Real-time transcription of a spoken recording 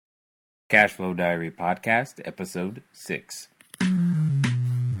Cashflow Diary Podcast, Episode 6.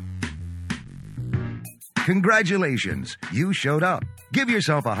 Congratulations, you showed up. Give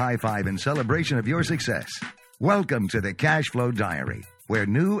yourself a high five in celebration of your success. Welcome to the Cashflow Diary, where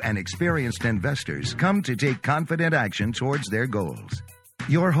new and experienced investors come to take confident action towards their goals.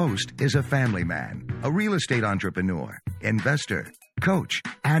 Your host is a family man, a real estate entrepreneur, investor, coach,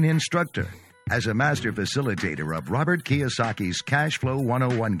 and instructor. As a master facilitator of Robert Kiyosaki's Cashflow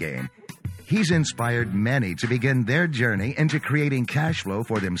 101 game, he's inspired many to begin their journey into creating cash flow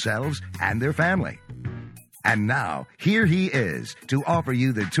for themselves and their family. And now, here he is to offer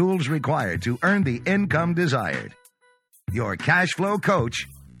you the tools required to earn the income desired. Your cash flow coach,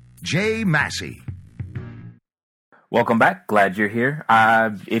 Jay Massey. Welcome back. Glad you're here.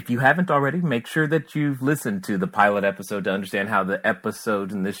 If you haven't already, make sure that you've listened to the pilot episode to understand how the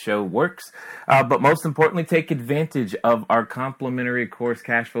episode in this show works. But most importantly, take advantage of our complimentary course,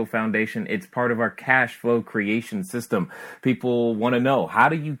 Cashflow Foundation. It's part of our cash flow creation system. People want to know, how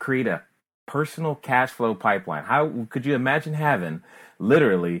do you create a personal cash flow pipeline? How could you imagine having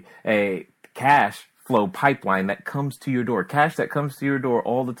literally a cash flow pipeline that comes to your door, cash that comes to your door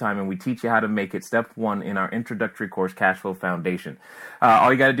all the time? And we teach you how to make it step one in our introductory course, Cashflow Foundation.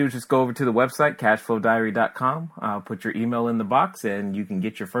 All you got to do is just go over to the website, cashflowdiary.com, put your email in the box, and you can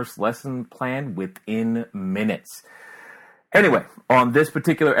get your first lesson plan within minutes. Anyway, on this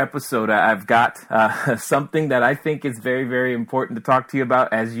particular episode, I've got something that I think is very, very important to talk to you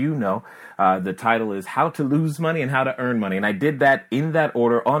about. As you know, the title is How to Lose Money and How to Earn Money. And I did that in that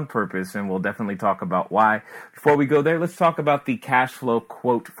order on purpose, and we'll definitely talk about why. Before we go there, let's talk about the cash flow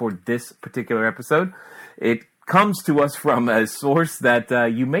quote for this particular episode. It comes to us from a source that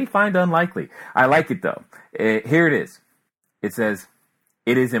you may find unlikely. I like it, though. Here it is. It says,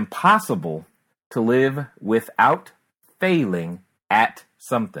 "It is impossible to live without failing at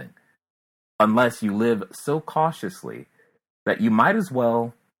something, unless you live so cautiously that you might as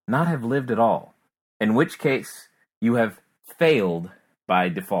well not have lived at all, in which case you have failed by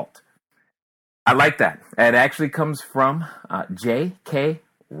default." I like that. It actually comes from J.K.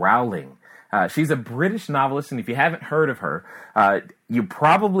 Rowling. She's a British novelist, and if you haven't heard of her, you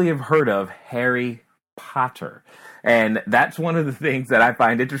probably have heard of Harry Potter. And that's one of the things that I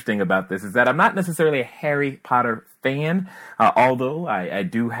find interesting about this, is that I'm not necessarily a Harry Potter fan, although I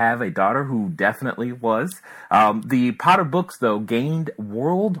do have a daughter who definitely was. The Potter books, though, gained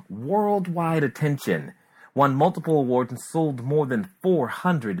worldwide attention, won multiple awards, and sold more than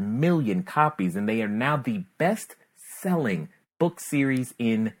 400 million copies, and they are now the best-selling book series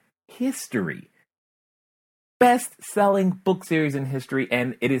in history. Best-selling book series in history,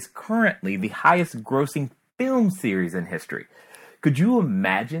 and it is currently the highest-grossing film series in history. Could you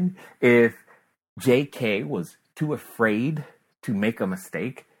imagine if J.K. was too afraid to make a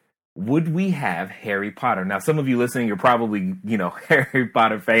mistake? Would we have Harry Potter? Now, some of you listening, you're probably, Harry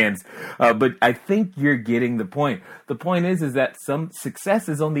Potter fans, but I think you're getting the point. The point is that some success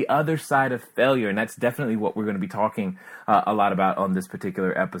is on the other side of failure, and that's definitely what we're going to be talking a lot about on this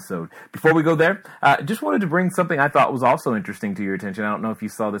particular episode. Before we go there, just wanted to bring something I thought was also interesting to your attention. I don't know if you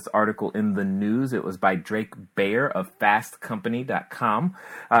saw this article in the news. It was by Drake Baer of FastCompany.com.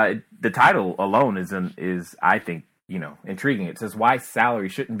 The title alone is I think, intriguing. It says, "Why salary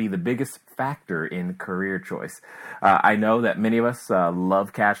shouldn't be the biggest factor in career choice." I know that many of us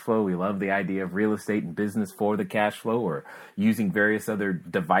love cash flow. We love the idea of real estate and business for the cash flow, or using various other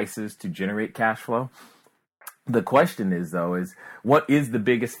devices to generate cash flow. The question is, though, what is the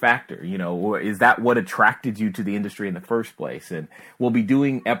biggest factor? Or is that what attracted you to the industry in the first place? And we'll be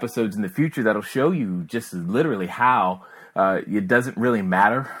doing episodes in the future that'll show you just literally how it doesn't really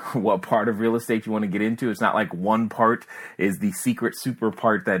matter what part of real estate you want to get into. It's not like one part is the secret super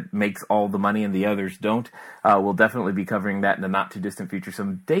part that makes all the money and the others don't. We'll definitely be covering that in the not too distant future.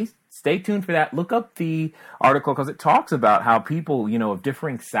 So stay tuned for that. Look up the article, because it talks about how people, of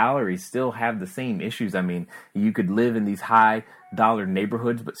differing salaries still have the same issues. I mean, you could live in these high dollar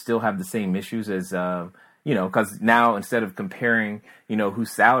neighborhoods, but still have the same issues as, because now instead of comparing,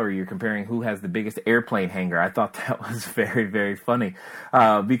 whose salary, you're comparing who has the biggest airplane hangar. I thought that was very, very funny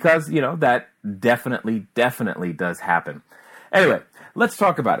because, that definitely does happen. Anyway, let's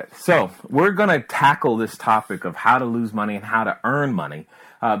talk about it. So we're going to tackle this topic of how to lose money and how to earn money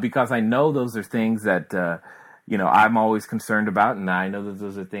because I know those are things that, I'm always concerned about, and I know that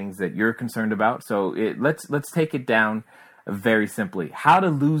those are things that you're concerned about. So let's take it down very simply. How to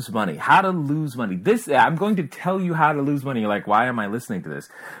lose money. I'm going to tell you how to lose money. You're like, why am I listening to this?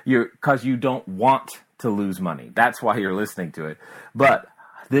 Because you don't want to lose money. That's why you're listening to it. But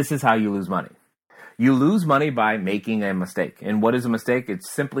this is how you lose money. You lose money by making a mistake. And what is a mistake?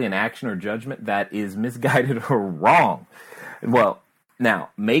 It's simply an action or judgment that is misguided or wrong. Well, now,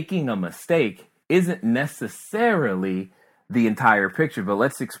 making a mistake isn't necessarily the entire picture, but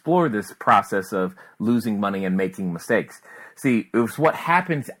let's explore this process of losing money and making mistakes. See, it's what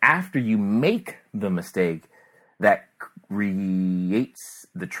happens after you make the mistake that creates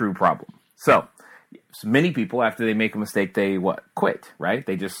the true problem. So many people, after they make a mistake, they quit, right?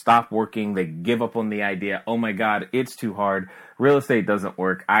 They just stop working. They give up on the idea. Oh my God, it's too hard. Real estate doesn't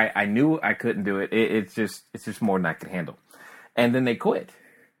work. I knew I couldn't do it. It's just more than I can handle. And then they quit.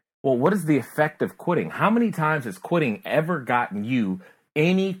 Well, what is the effect of quitting? How many times has quitting ever gotten you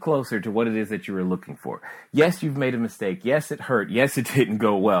any closer to what it is that you were looking for? Yes, you've made a mistake. Yes, it hurt. Yes, it didn't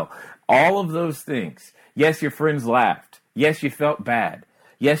go well. All of those things. Yes, your friends laughed. Yes, you felt bad.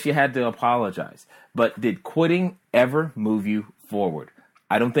 Yes, you had to apologize. But did quitting ever move you forward?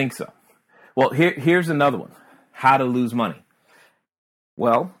 I don't think so. Well, here's another one. How to lose money.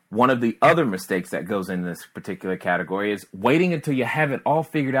 Well, one of the other mistakes that goes in this particular category is waiting until you have it all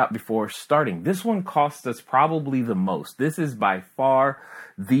figured out before starting. This one costs us probably the most. This is by far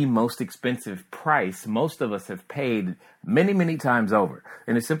the most expensive price most of us have paid many, many times over.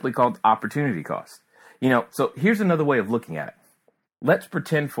 And it's simply called opportunity cost. So here's another way of looking at it. Let's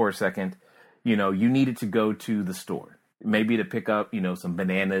pretend for a second, you needed to go to the store, maybe to pick up, some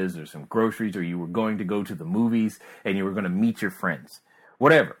bananas or some groceries, or you were going to go to the movies and you were going to meet your friends.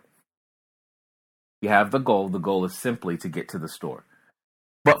 Whatever. You have the goal. The goal is simply to get to the store.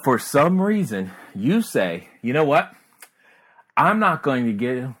 But for some reason, you say, you know what? I'm not going to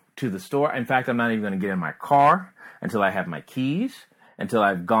get to the store. In fact, I'm not even going to get in my car until I have my keys, until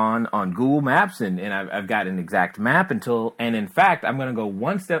I've gone on Google Maps and I've got an exact map and in fact, I'm going to go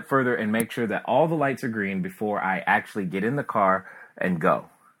one step further and make sure that all the lights are green before I actually get in the car and go.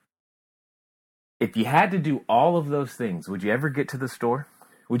 If you had to do all of those things, would you ever get to the store?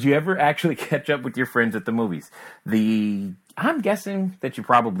 Would you ever actually catch up with your friends at the movies? I'm guessing that you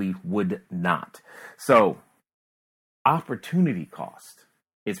probably would not. So, opportunity cost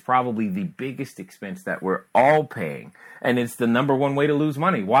is probably the biggest expense that we're all paying. And it's the number one way to lose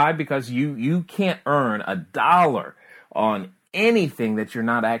money. Why? Because you can't earn $1 on anything that you're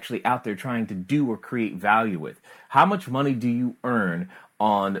not actually out there trying to do or create value with. How much money do you earn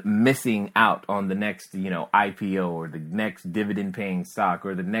on missing out on the next, IPO or the next dividend paying stock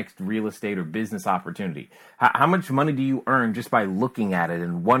or the next real estate or business opportunity? How much money do you earn just by looking at it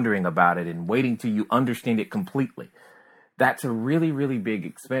and wondering about it and waiting till you understand it completely? That's a really, really big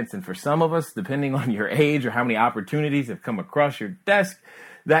expense. And for some of us, depending on your age or how many opportunities have come across your desk,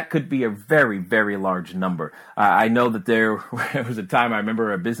 that could be a very, very large number. I know that there was a time, I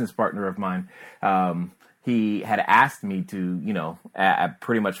remember a business partner of mine, he had asked me to,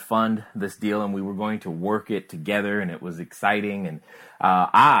 pretty much fund this deal, and we were going to work it together, and it was exciting. And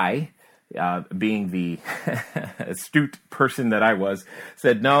I, being the astute person that I was,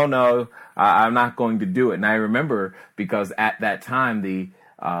 said, no, I'm not going to do it. And I remember because at that time, the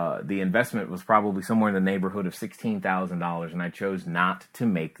investment was probably somewhere in the neighborhood of $16,000, and I chose not to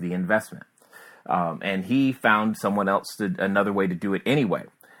make the investment. And he found someone else, another way to do it anyway.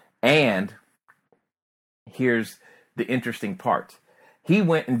 And here's the interesting part. He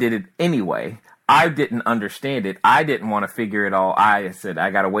went and did it anyway. I didn't understand it. I didn't want to figure it all. I said, I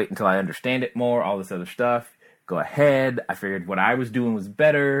got to wait until I understand it more, all this other stuff. Go ahead. I figured what I was doing was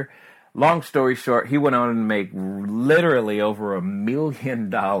better. Long story short, he went on to make literally over $1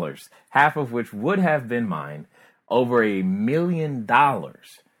 million, half of which would have been mine, over $1 million.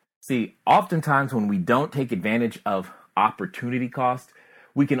 See, oftentimes when we don't take advantage of opportunity cost,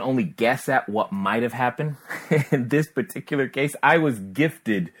 we can only guess at what might have happened. In this particular case, I was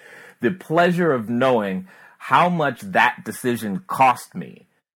gifted the pleasure of knowing how much that decision cost me.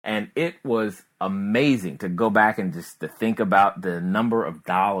 And it was amazing to go back and just to think about the number of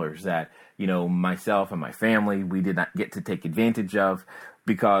dollars that, myself and my family, we did not get to take advantage of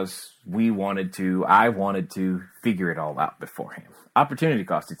because I wanted to figure it all out beforehand. Opportunity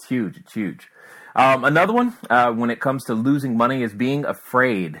cost, it's huge. It's huge. Another one, when it comes to losing money, is being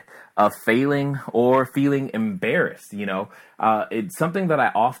afraid of failing or feeling embarrassed. It's something that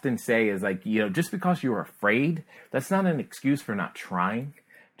I often say is just because you're afraid, that's not an excuse for not trying.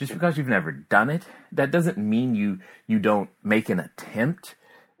 Just because you've never done it, that doesn't mean you don't make an attempt.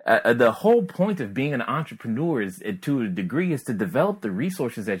 The whole point of being an entrepreneur is, to a degree, is to develop the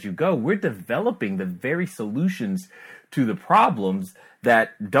resources as you go. We're developing the very solutions to the problems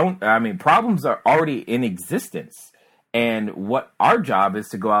problems are already in existence. And what our job is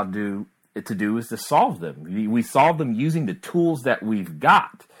to go out and do is to solve them. We solve them using the tools that we've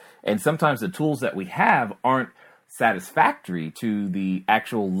got. And sometimes the tools that we have aren't satisfactory to the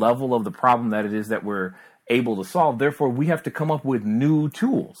actual level of the problem that it is that we're able to solve. Therefore, we have to come up with new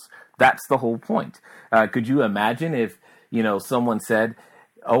tools. That's the whole point. Could you imagine if, someone said,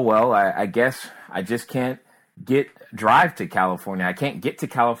 oh, well, I guess I just can't drive to California. I can't get to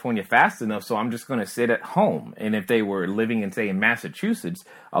California fast enough, so I'm just going to sit at home. And if they were living in Massachusetts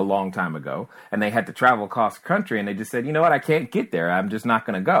a long time ago, and they had to travel across country, and they just said, you know what, I can't get there. I'm just not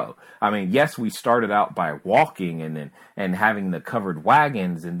going to go. I mean, yes, we started out by walking and having the covered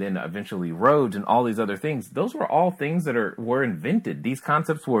wagons, and then eventually roads and all these other things. Those were all things that were invented. These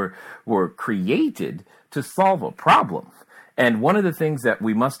concepts were created to solve a problem. And one of the things that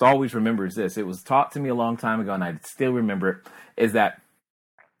we must always remember is this. It was taught to me a long time ago, and I still remember it, is that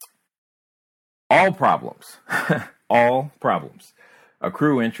all problems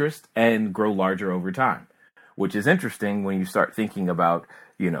accrue interest and grow larger over time, which is interesting when you start thinking about,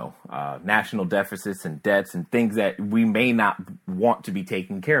 national deficits and debts and things that we may not want to be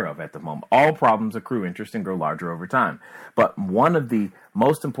taken care of at the moment. All problems accrue interest and grow larger over time. But one of the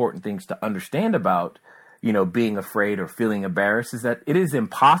most important things to understand about being afraid or feeling embarrassed is that it is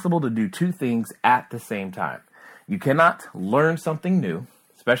impossible to do two things at the same time. You cannot learn something new,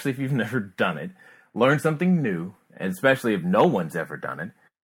 especially if you've never done it, learn something new, and especially if no one's ever done it,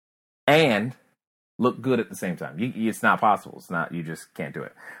 and look good at the same time. It's not possible. You just can't do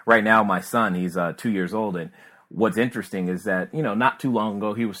it. Right now, my son, he's 2 years old, and what's interesting is that, not too long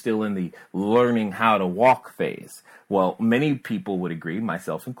ago, he was still in the learning how to walk phase. Well, many people would agree,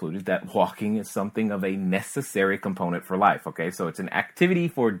 myself included, that walking is something of a necessary component for life. Okay, so it's an activity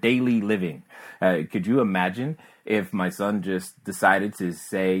for daily living. Could you imagine if my son just decided to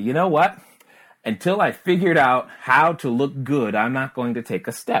say, you know what? Until I figured out how to look good, I'm not going to take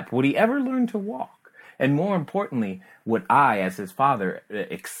a step. Would he ever learn to walk? And more importantly, would I, as his father,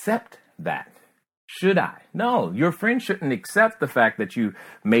 accept that? Should I? No, your friend shouldn't accept the fact that you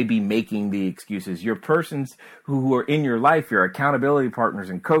may be making the excuses. Your persons who are in your life, your accountability partners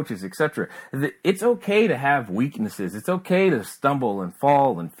and coaches, etc. It's okay to have weaknesses. It's okay to stumble and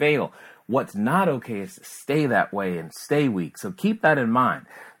fall and fail. What's not okay is to stay that way and stay weak. So keep that in mind,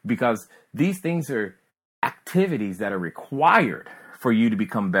 because these things are activities that are required for you to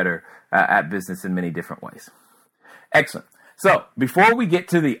become better at business in many different ways. Excellent. So before we get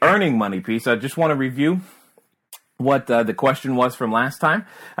to the earning money piece, I just want to review what the question was from last time.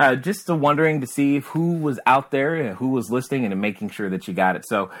 Just wondering to see who was out there, who was listening, and making sure that you got it.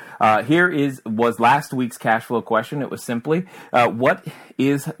 So here was last week's cash flow question. It was simply, what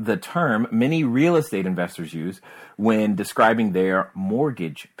is the term many real estate investors use when describing their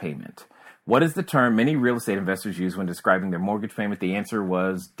mortgage payment? What is the term many real estate investors use when describing their mortgage payment? The answer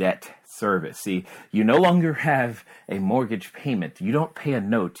was debt service. See, you no longer have a mortgage payment. You don't pay a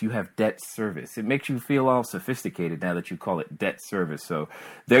note. You have debt service. It makes you feel all sophisticated now that you call it debt service. So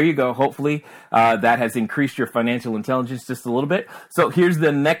there you go. Hopefully that has increased your financial intelligence just a little bit. So here's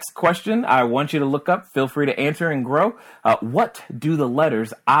the next question I want you to look up. Feel free to answer and grow. What do the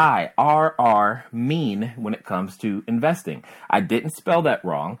letters IRR mean when it comes to investing? I didn't spell that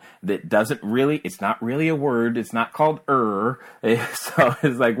wrong. It's not really a word. It's not called So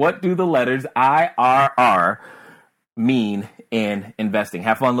it's like, what do the letters IRR mean in investing?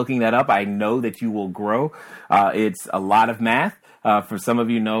 Have fun looking that up. I know that you will grow. It's a lot of math. For some of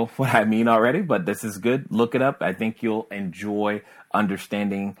you know what I mean already, but this is good. Look it up. I think you'll enjoy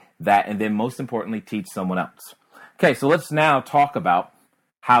understanding that. And then most importantly, teach someone else. Okay, so let's now talk about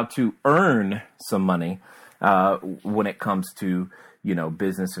how to earn some money when it comes to,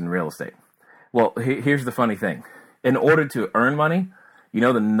 business and real estate. Well, here's the funny thing. In order to earn money,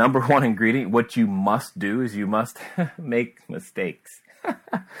 the number one ingredient, what you must do is you must make mistakes.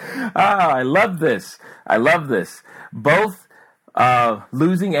 I love this. Both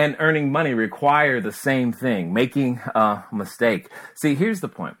losing and earning money require the same thing, making a mistake. See, here's the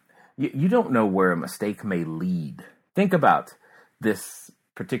point. You don't know where a mistake may lead. Think about this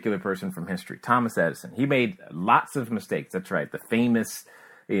particular person from history, Thomas Edison. He made lots of mistakes. That's right. The famous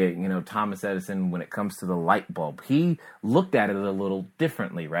Thomas Edison, when it comes to the light bulb, he looked at it a little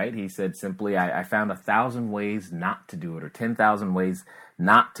differently, right? He said simply, I found 1,000 ways not to do it, or 10,000 ways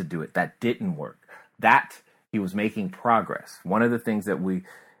not to do it. That didn't work. That he was making progress. One of the things that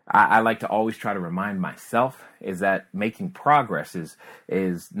I like to always try to remind myself is that making progress is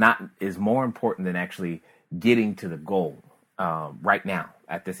more important than actually getting to the goal right now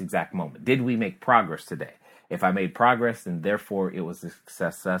at this exact moment. Did we make progress today? If I made progress, then therefore it was a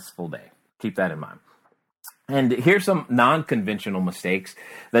successful day. Keep that in mind. And here's some non-conventional mistakes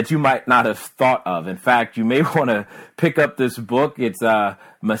that you might not have thought of. In fact, you may want to pick up this book. It's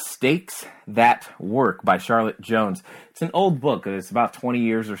Mistakes That Work by Charlotte Jones. It's an old book. It's about 20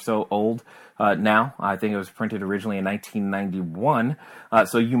 years or so old now. I think it was printed originally in 1991.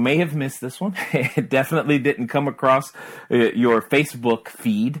 So you may have missed this one. It definitely didn't come across your Facebook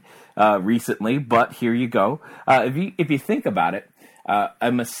feed recently, but here you go. If you think about it,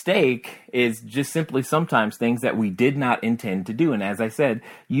 a mistake is just simply sometimes things that we did not intend to do. And as I said,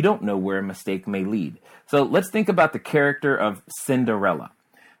 you don't know where a mistake may lead. So let's think about the character of Cinderella.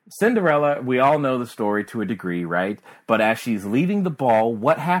 Cinderella, we all know the story to a degree, right? But as she's leaving the ball,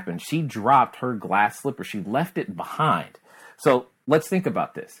 what happened? She dropped her glass slipper. She left it behind. So let's think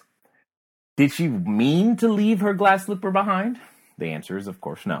about this. Did she mean to leave her glass slipper behind? The answer is, of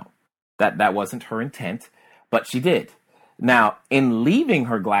course, no. That wasn't her intent, but she did. Now, in leaving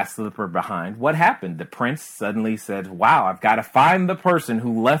her glass slipper behind, what happened? The prince suddenly said, wow, I've got to find the person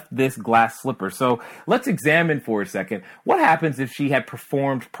who left this glass slipper. So let's examine for a second. What happens if she had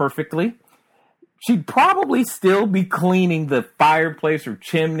performed perfectly? She'd probably still be cleaning the fireplace or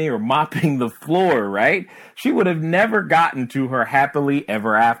chimney or mopping the floor, right? She would have never gotten to her happily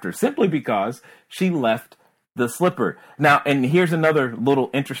ever after, simply because she left the slipper. Now, and here's another little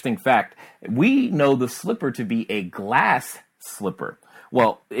interesting fact. We know the slipper to be a glass slipper.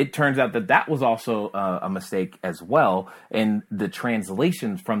 Well, it turns out that was also a mistake as well. In the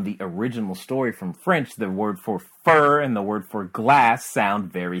translations from the original story from French, the word for fur and the word for glass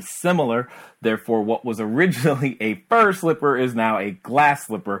sound very similar. Therefore, what was originally a fur slipper is now a glass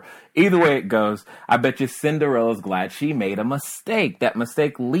slipper. Either way it goes, I bet you Cinderella's glad she made a mistake. That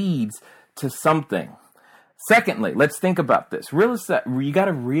mistake leads to something. Secondly, let's think about this. You got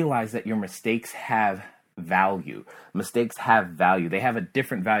to realize that your mistakes have value. Mistakes have value. They have a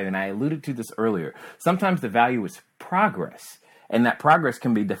different value. And I alluded to this earlier. Sometimes the value is progress. And that progress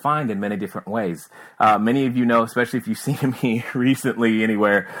can be defined in many different ways. Many of you know, especially if you've seen me recently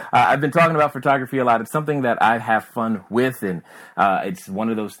anywhere, I've been talking about photography a lot. It's something that I have fun with. And it's one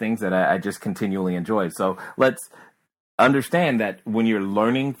of those things that I just continually enjoy. So let's understand that when you're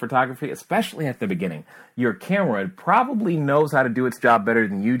learning photography, especially at the beginning, your camera probably knows how to do its job better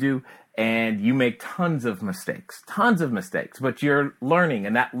than you do, and you make tons of mistakes, but you're learning,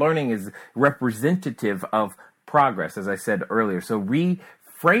 and that learning is representative of progress, as I said earlier. So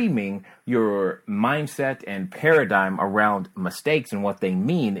reframing your mindset and paradigm around mistakes and what they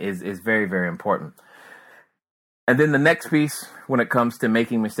mean is very, very important. And then the next piece when it comes to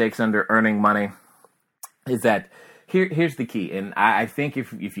making mistakes under earning money is that Here's the key, and I think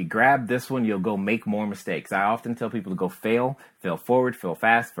if you grab this one, you'll go make more mistakes. I often tell people to go fail forward, fail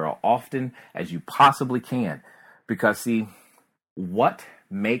fast, fail often as you possibly can. Because, see, what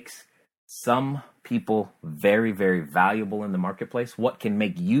makes some people very, very valuable in the marketplace, what can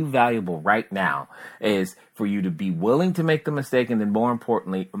make you valuable right now is for you to be willing to make the mistake and then, more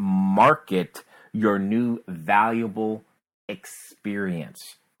importantly, market your new valuable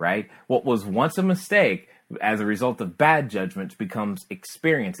experience, right? What was once a mistake, as a result of bad judgments, becomes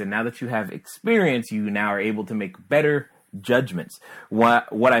experience. And now that you have experience, you now are able to make better judgments.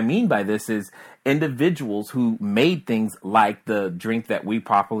 What I mean by this is individuals who made things like the drink that we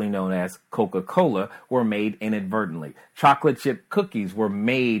popularly know as Coca-Cola were made inadvertently. Chocolate chip cookies were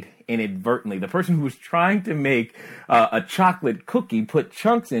made inadvertently. The person who was trying to make a chocolate cookie put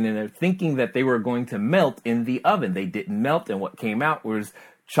chunks in it thinking that they were going to melt in the oven. They didn't melt, and what came out was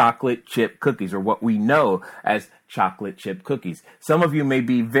chocolate chip cookies, or what we know as chocolate chip cookies. Some of you may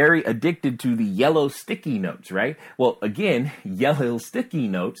be very addicted to the yellow sticky notes, right? Well, again, yellow sticky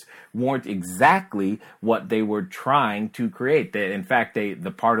notes weren't exactly what they were trying to create. In fact, the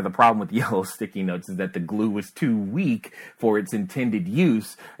part of the problem with yellow sticky notes is that the glue was too weak for its intended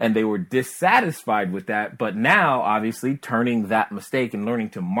use, and they were dissatisfied with that. But now, obviously, turning that mistake and learning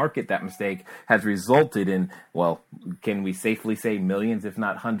to market that mistake has resulted in, well, can we safely say millions, if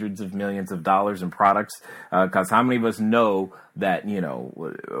not hundreds of millions of dollars in products? Because how many of us know that, you know,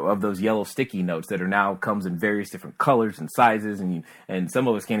 of those yellow sticky notes that are now comes in various different colors and sizes, and some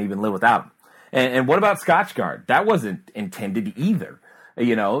of us can't even live without them. And what about Scotchgard? That wasn't intended either.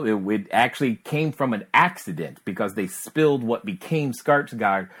 You know, it actually came from an accident because they spilled what became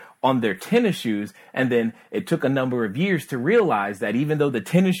Scotchgard on their tennis shoes, and then it took a number of years to realize that even though the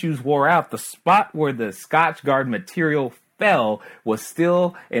tennis shoes wore out, the spot where the Scotchgard material fell was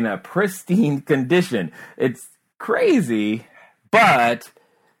still in a pristine condition. It's crazy, but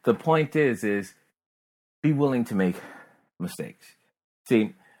the point is be willing to make mistakes.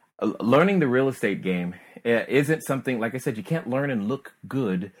 See, learning the real estate game isn't something, like I said, you can't learn and look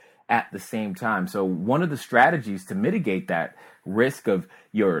good at the same time. So one of the strategies to mitigate that risk of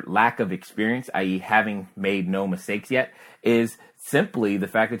your lack of experience, i.e. having made no mistakes yet, is simply the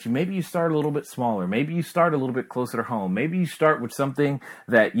fact that you start a little bit smaller. Maybe you start a little bit closer to home. Maybe you start with something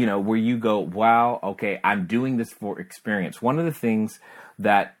that, where you go, wow, okay, I'm doing this for experience. One of the things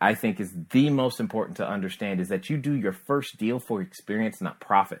that I think is the most important to understand is that you do your first deal for experience, not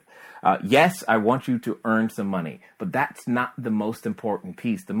profit. Yes, I want you to earn some money, but that's not the most important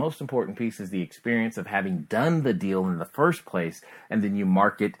piece. The most important piece is the experience of having done the deal in the first place, and then you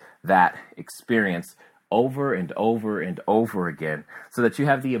market that experience over and over and over again so that you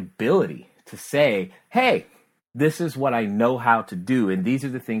have the ability to say, hey, this is what I know how to do, and these are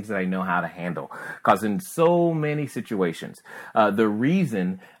the things that I know how to handle. Because in so many situations, the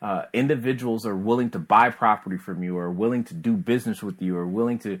reason individuals are willing to buy property from you, or willing to do business with you, or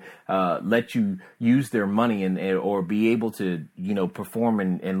willing to let you use their money or be able to, perform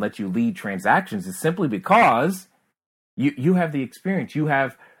and let you lead transactions is simply because you have the experience. You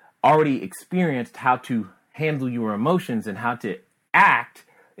have already experienced how to handle your emotions and how to act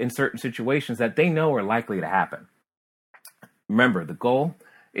in certain situations that they know are likely to happen. Remember, the goal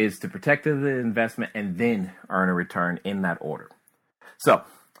is to protect the investment and then earn a return in that order. So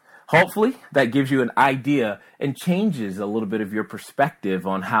hopefully that gives you an idea and changes a little bit of your perspective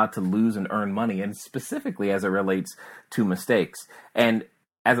on how to lose and earn money, and specifically as it relates to mistakes. And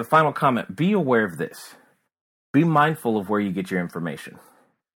as a final comment, be aware of this. Be mindful of where you get your information.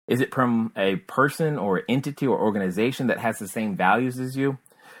 Is it from a person or entity or organization that has the same values as you?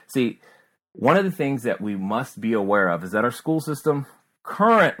 See, one of the things that we must be aware of is that our school system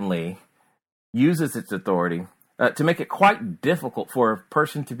currently uses its authority to make it quite difficult for a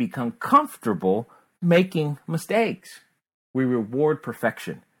person to become comfortable making mistakes. We reward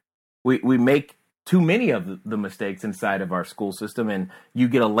perfection. We make too many of the mistakes inside of our school system, and you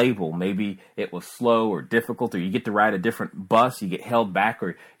get a label. Maybe it was slow or difficult, or you get to ride a different bus, you get held back,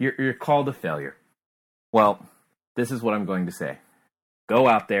 or you're called a failure. Well, this is what I'm going to say. Go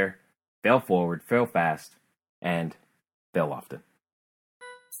out there, fail forward, fail fast, and fail often.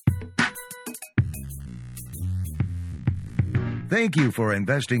 Thank you for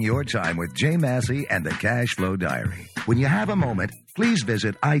investing your time with Jay Massey and the Cash Flow Diary. When you have a moment, please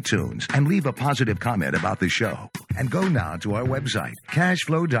visit iTunes and leave a positive comment about the show. And go now to our website,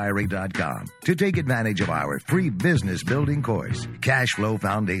 cashflowdiary.com, to take advantage of our free business building course, Cash Flow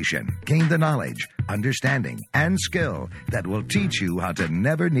Foundation. Gain the knowledge, understanding, and skill that will teach you how to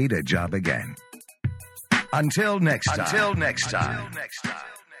never need a job again. Until next time.